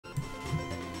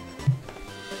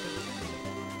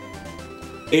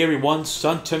Hey everyone,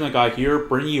 Sun10 Guy here,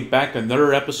 bringing you back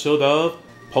another episode of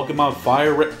Pokemon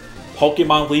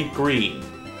Pokemon leafgreen.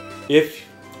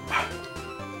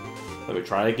 Let me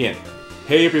try again.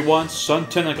 Hey everyone,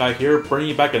 Sun10 Guy here, bringing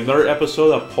you back another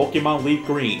episode of Pokemon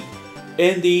leafgreen.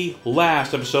 In the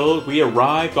last episode, we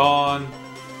arrived on...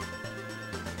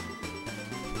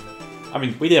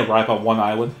 we didn't arrive on one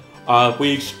island.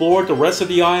 We explored the rest of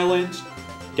the islands,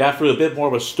 got through a bit more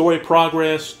of a story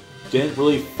progress, didn't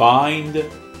really find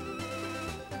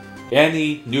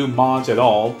any new mods at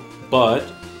all, but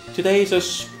today's a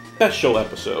special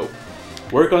episode.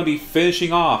 We're going to be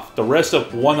finishing off the rest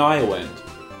of one island.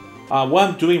 What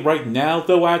I'm doing right now,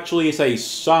 though, actually is a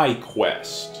side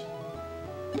quest.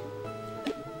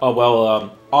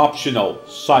 Optional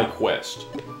side quest.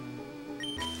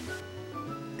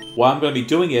 What I'm going to be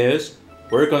doing is,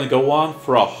 we're going to go on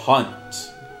for a hunt.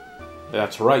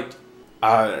 That's right.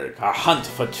 A hunt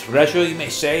for treasure, you may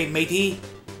say, matey?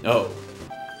 No.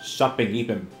 Something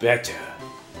even better.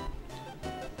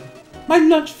 My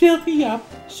lunch filled me up,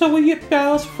 so we get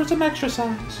bells for some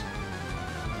exercise.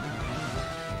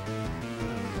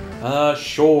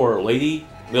 Sure, lady.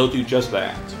 We'll do just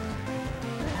that.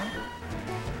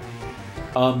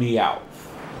 A Meowth.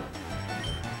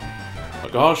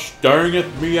 Gosh dang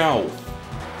it, Meowth.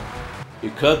 You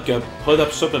could put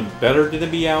up something better than a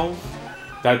Meowth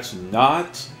that's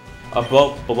not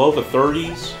below the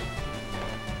 30s.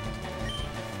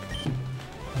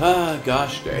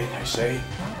 Gosh dang, I say.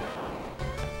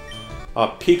 A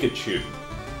Pikachu.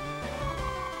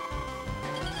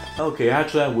 Okay,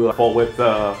 actually I will fall with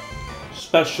the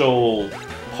special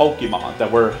Pokemon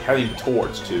that we're heading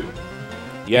towards to.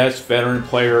 Yes, veteran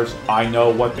players, I know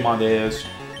what Pokemon is.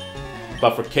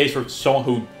 But for case for someone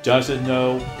who doesn't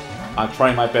know, I'm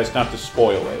trying my best not to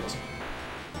spoil it.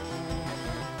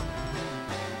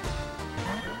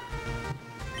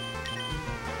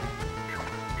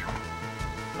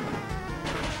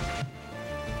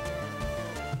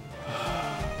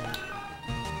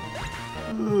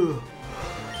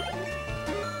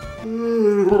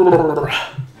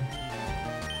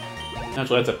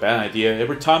 Actually, that's a bad idea.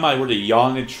 Every time I were to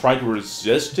yawn and try to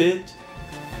resist it,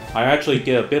 I actually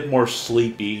get a bit more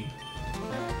sleepy.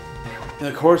 And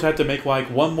of course, I have to make like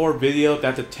one more video. I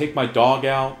have to take my dog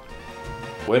out.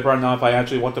 Whether or not if I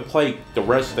actually want to play the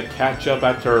rest of the catch-up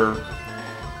after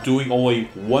doing only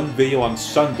one video on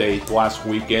Sunday last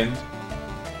weekend.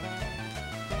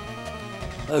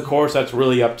 Of course, that's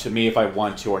really up to me if I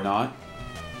want to or not.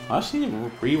 I just need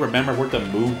to remember where the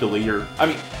move deleter...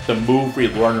 the move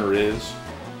relearner is.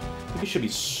 I think it should be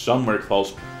somewhere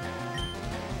close.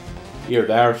 Either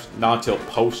that or not until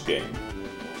post-game.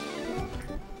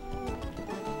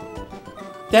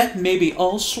 That may be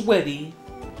all sweaty.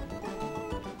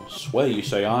 Sweaty, you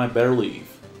say? I better leave.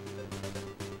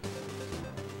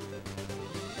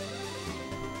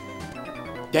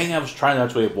 Dang, I was trying to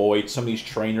actually avoid some of these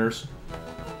trainers.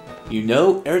 You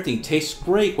know, everything tastes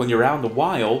great when you're out in the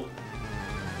wild.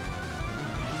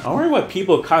 I wonder what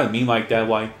people kind of mean like that,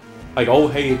 like, oh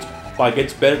hey,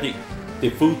 it's better, the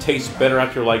food tastes better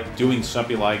after like doing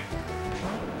something like,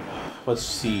 let's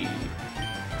see.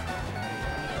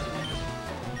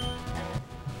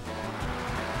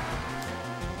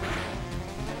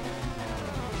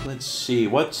 Let's see,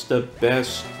 what's the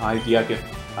best idea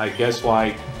I guess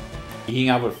like, eating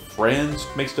out with friends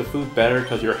makes the food better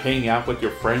because you're hanging out with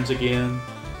your friends again.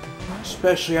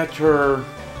 Especially after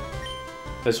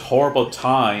this horrible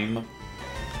time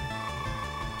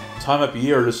of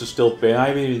year this has still been. I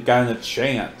haven't even gotten a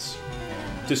chance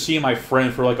to see my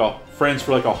friends for like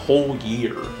a whole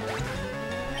year.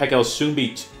 Heck, I'll soon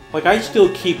be I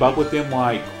still keep up with them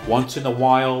like once in a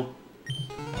while.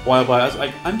 But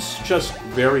I'm just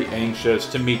very anxious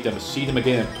to meet them, see them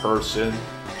again in person.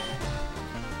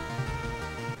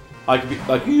 Like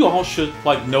you all should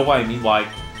know what I mean,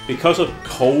 because of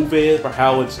COVID or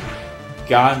how it's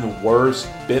gotten worse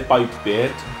bit by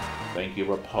bit. Thank you,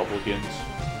 Republicans.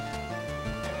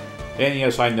 And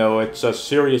yes, I know it's a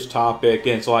serious topic,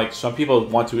 and it's some people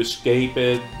want to escape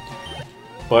it,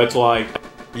 but it's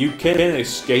you can't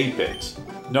escape it.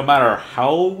 No matter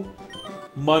how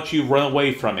much you run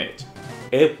away from it,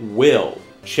 it will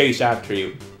chase after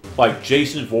you. Like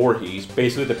Jason Voorhees,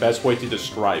 basically the best way to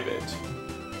describe it.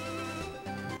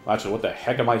 Actually, what the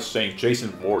heck am I saying? Jason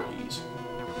Voorhees.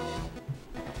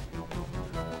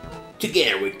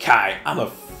 Together with Kai, I'm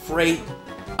afraid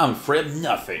of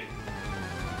nothing.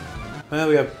 Well,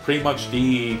 we have pretty much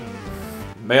the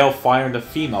male fighter and the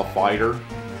female fighter.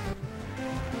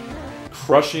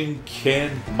 Crushing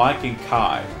Ken, Mike, and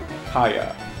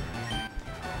Kaya.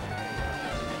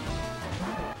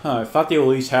 I thought they would at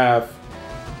least have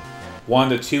one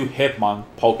of the two Hitmon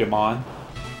Pokemon.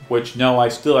 Which, no, I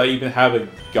still even haven't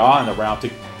gotten around to...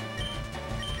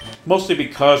 Mostly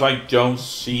because I don't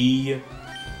see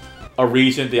a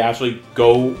reason to actually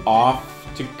go off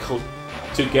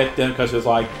to get them. Because it's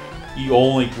like, you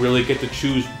only really get to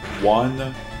choose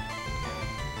one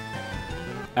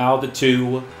out of the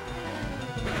two.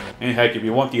 And heck, if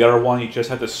you want the other one, you just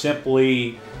have to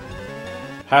simply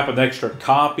have an extra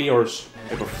copy, or if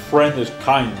a friend is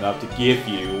kind enough to give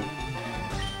you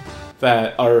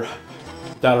that are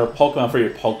Pokemon for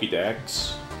your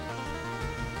Pokédex.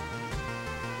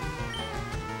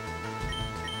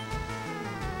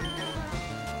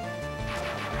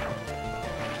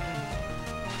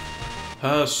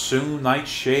 Soon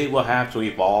Nightshade will have to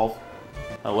evolve.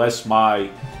 Unless my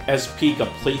SP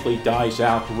completely dies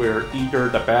out to where either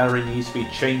the battery needs to be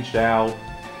changed out,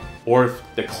 or if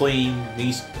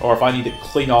if I need to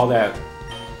clean all that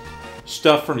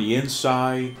stuff from the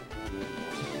inside.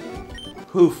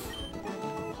 Poof.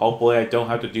 Hopefully I don't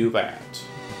have to do that.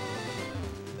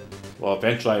 Well,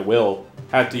 eventually I will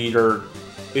have to either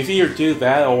do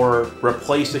that or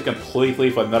replace it completely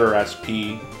with another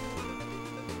SP.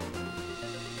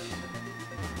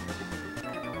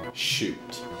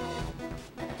 Shoot.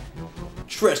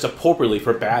 Dressed appropriately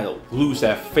for battle, lose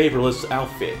that favorless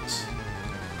outfit.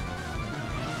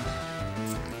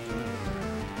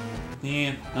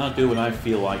 Yeah, I'll do when I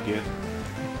feel like it.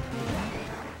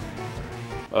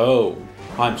 Oh,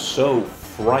 I'm so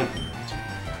frightened.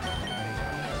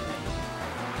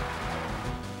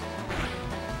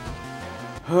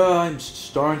 I'm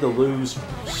starting to lose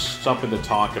something to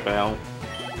talk about.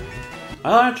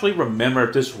 I actually remember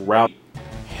this route,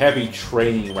 heavy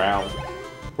training route,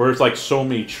 where it's like so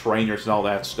many trainers and all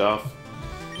that stuff.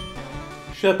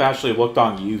 Should have actually looked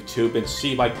on YouTube and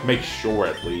see if I can make sure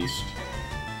at least.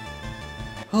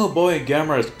 Oh boy,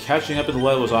 Gamera is catching up in the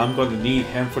levels. I'm going to need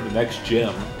him for the next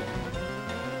gym.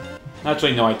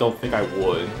 Actually, no, I don't think I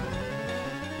would.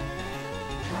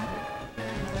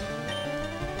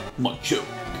 Macho.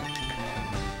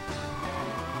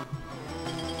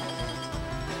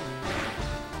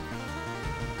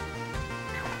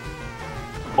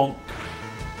 Bonk.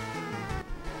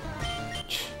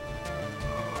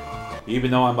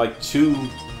 Even though I'm like 2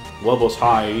 levels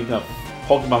high, even a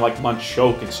Pokemon like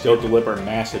Muncho can still deliver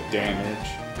massive damage.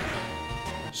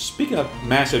 Speaking of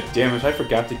massive damage, I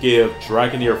forgot to give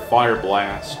Dragonair Fire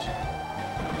Blast.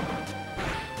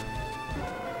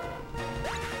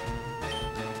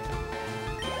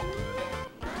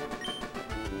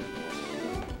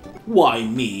 Why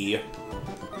me?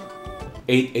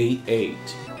 888.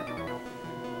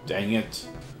 Dang it.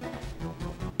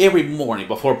 Every morning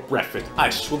before breakfast, I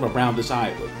swim around this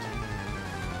island.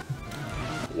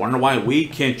 Wonder why we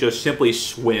can't just simply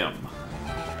swim.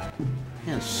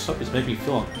 Man, something's making me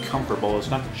feel uncomfortable. It's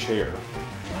not the chair.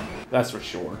 That's for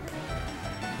sure.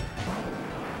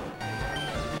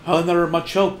 Another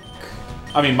Machop.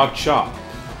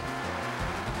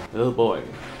 Oh boy,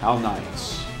 how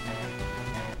nice.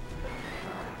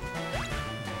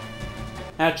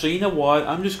 Actually, you know what?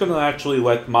 I'm just gonna actually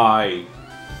let my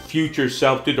future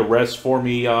self do the rest for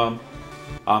me.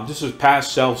 This is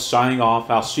past self signing off.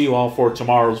 I'll see you all for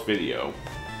tomorrow's video.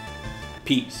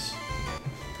 Peace.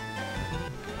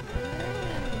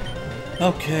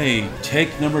 Okay,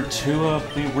 take number 2 of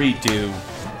the redo.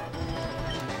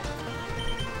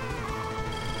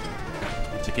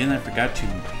 Once again, I forgot to...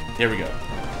 There we go.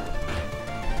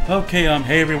 Okay,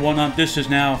 hey everyone, this is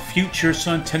now Future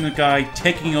Sun Tender Guy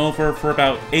taking over for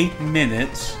about 8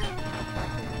 minutes.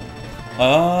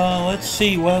 Let's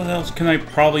see, what else can I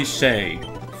probably say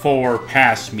for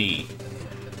past me?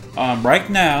 Right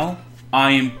now,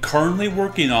 I am currently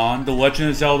working on The Legend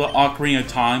of Zelda Ocarina of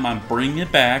Time. I'm bringing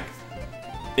it back.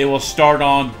 It will start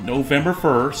on November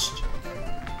 1st.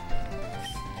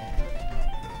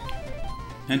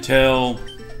 Until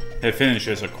it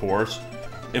finishes, of course.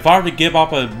 If I were to give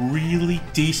up a really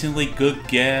decently good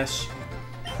guess,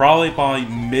 probably by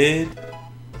mid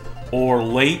or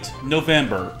late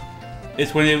November,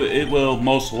 it's when it will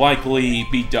most likely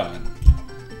be done.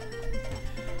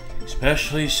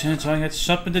 Especially since I had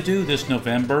something to do this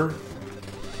November.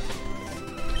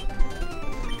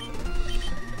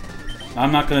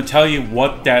 I'm not going to tell you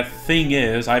what that thing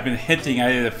is. I've been hinting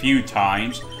at it a few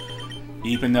times,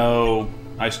 even though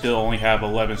I still only have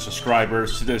 11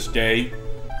 subscribers to this day.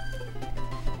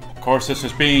 Of course, this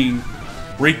is being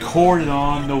recorded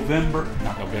on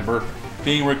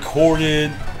being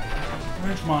recorded.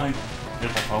 There's my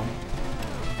phone.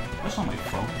 That's not my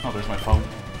phone. Oh, there's my phone.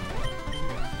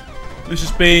 This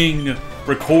is being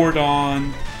recorded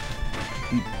on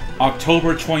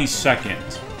October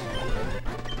 22nd.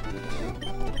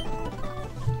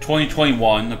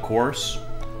 2021, of course.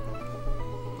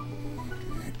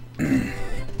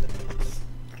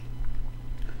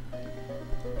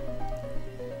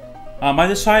 I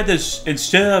decided to,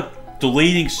 instead of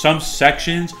deleting some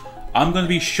sections, I'm going to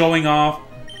be showing off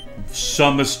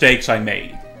some mistakes I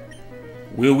made.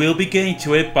 We will be getting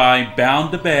to it, but I'm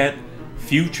bound to bet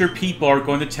future people are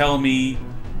going to tell me,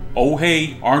 oh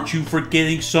hey, aren't you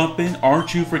forgetting something?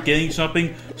 Aren't you forgetting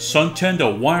something?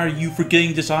 Suntendo, why are you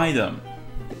forgetting this item?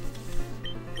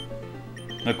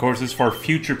 Of course, it's for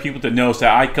future people to notice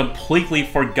that I completely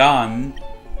forgotten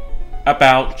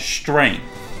about strength.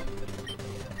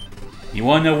 You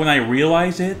want to know when I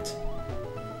realize it?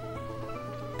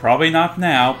 Probably not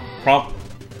now.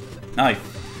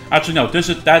 Actually, no.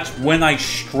 That's when I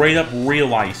straight up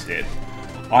realized it.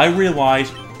 I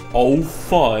realized, oh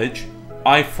fudge,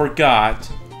 I forgot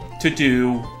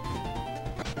to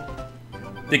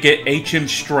get HM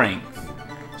strength.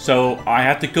 So I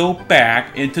had to go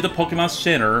back into the Pokemon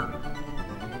Center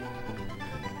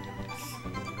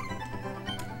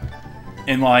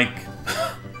and like,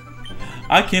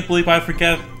 I can't believe I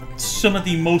forgot some of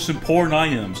the most important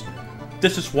items.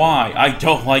 This is why I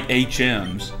don't like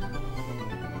HMs.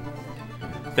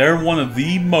 They're one of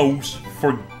the most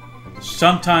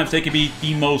sometimes they can be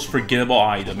the most forgettable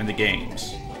item in the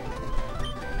games.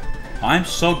 I'm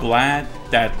so glad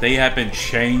that they have been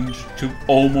changed to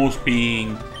almost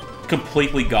being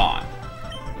completely gone.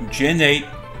 Gen 8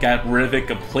 got rid of it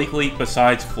completely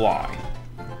besides Fly.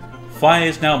 Fly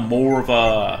is now more of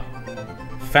a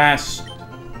fast...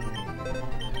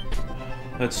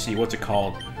 Let's see, what's it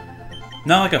called?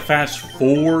 Not like a fast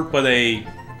forward, but a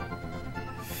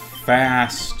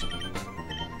fast...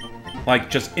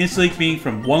 Like, just instantly being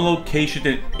from one location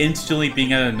to instantly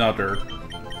being at another.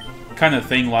 Kind of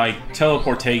thing like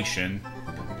teleportation.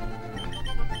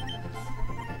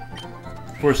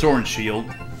 For Sword and Shield.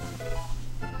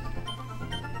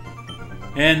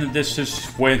 And this is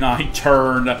when I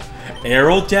turned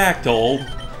Aerodactyl,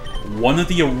 one of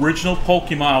the original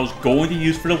Pokemon I was going to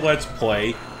use for the Let's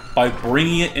Play, by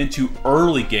bringing it into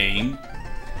early game,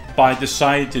 but I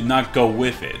decided to not go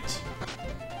with it.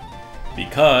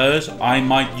 Because I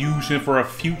might use it for a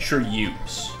future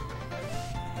use.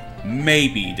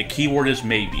 Maybe. The keyword is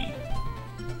maybe.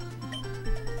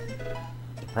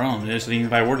 The problem is that even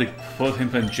if I were to put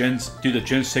him in do the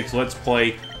Gen 6 Let's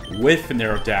Play with an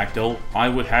Aerodactyl, I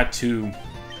would have to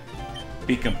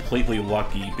be completely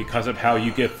lucky because of how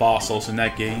you get fossils in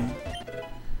that game.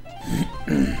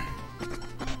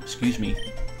 Excuse me.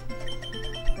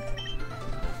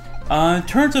 In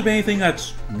terms of anything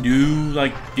that's new,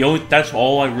 like, that's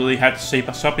all I really had to say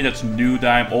about something that's new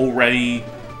that I'm already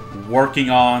working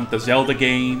on, the Zelda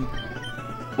game.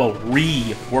 Well,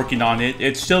 working on it.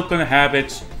 It's still going to have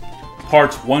its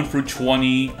parts 1 through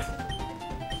 20.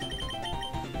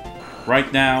 Right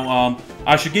now,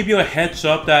 I should give you a heads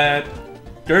up that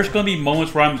there's going to be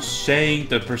moments where I'm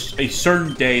saying a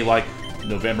certain day, like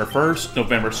November 1st,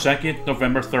 November 2nd,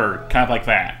 November 3rd, kind of like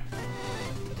that.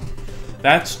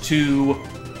 That's to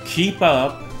keep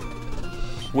up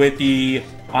with the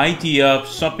idea of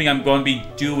something I'm going to be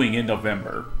doing in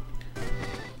November.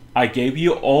 I gave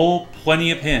you all plenty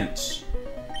of hints.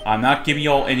 I'm not giving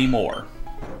you all any more.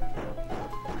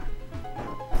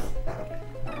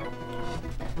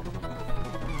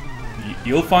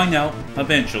 You'll find out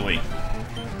eventually.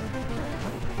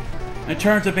 In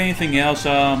terms of anything else,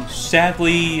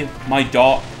 sadly,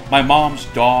 my mom's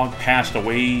dog passed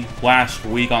away last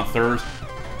week on Thursday.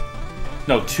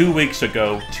 No, 2 weeks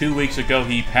ago. 2 weeks ago,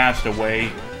 he passed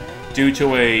away due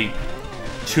to a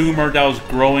tumor that was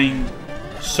growing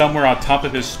somewhere on top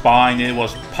of his spine. It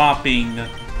was popping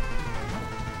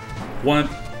one of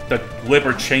the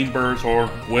liver chambers, or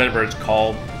whatever it's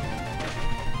called.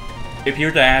 If you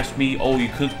were to ask me, oh,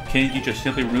 can't you just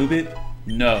simply remove it?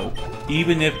 No.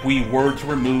 Even if we were to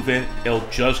remove it, it'll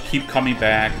just keep coming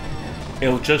back.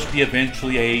 It'll just be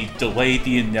eventually a delay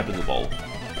the inevitable.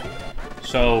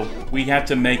 So, we had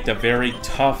to make the very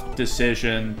tough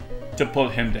decision to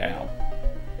put him down.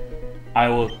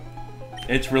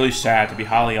 It's really sad, to be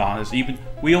highly honest.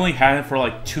 We only had him for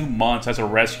like 2 months as a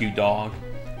rescue dog.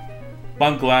 But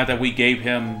I'm glad that we gave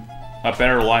him a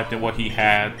better life than what he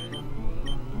had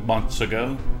months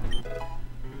ago.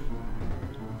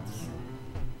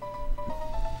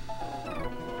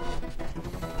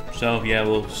 So, yeah, a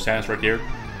little sadness right there.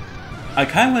 I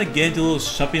kind of want to get into a little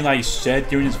something I said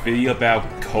during this video about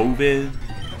COVID.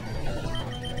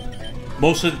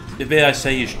 Most of it I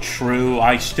say is true.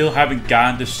 I still haven't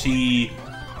gotten to see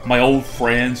my old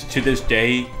friends to this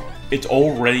day. It's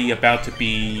already about to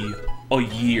be a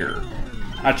year.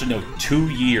 Actually, no, 2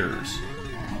 years.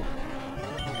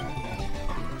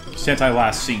 since I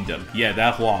last seen them. Yeah,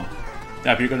 that long.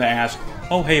 Now, if you're gonna ask,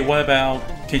 oh hey, what about,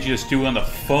 can't you just do it on the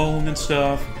phone and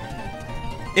stuff?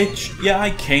 Yeah, I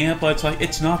can, but it's like,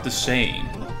 it's not the same.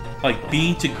 Like,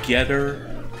 being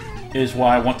together is what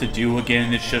I want to do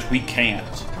again, it's just we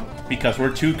can't. Because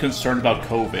we're too concerned about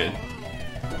COVID.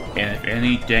 And if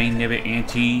any dang nabbit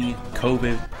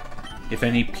anti-COVID, if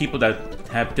any people that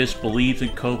have disbeliefs in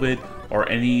COVID, or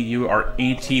any of you are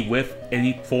anti with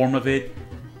any form of it,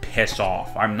 piss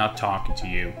off. I'm not talking to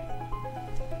you.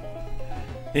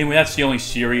 Anyway, that's the only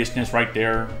seriousness right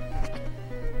there.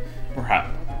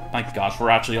 My gosh, we're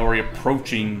actually already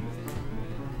approaching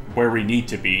where we need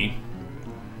to be.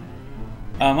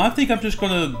 I think I'm just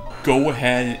gonna go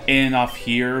ahead and end off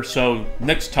here. So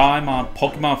next time on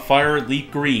Pokemon Fire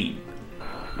Leaf Green,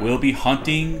 we'll be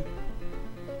hunting.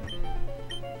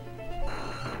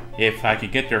 If I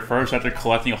can get there first after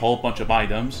collecting a whole bunch of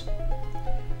items.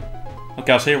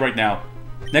 Okay, I'll say it right now.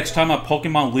 Next time on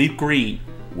Pokemon Leaf Green,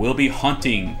 we'll be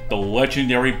hunting the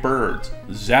legendary birds,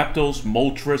 Zapdos,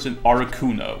 Moltres, and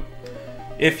Articuno.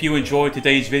 If you enjoyed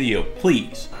today's video,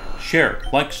 please share,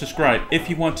 like, subscribe if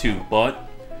you want to, but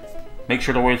make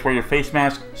sure to always wear your face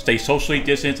mask, stay socially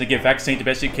distanced, and get vaccinated the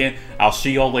best you can. I'll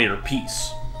see y'all later.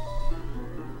 Peace.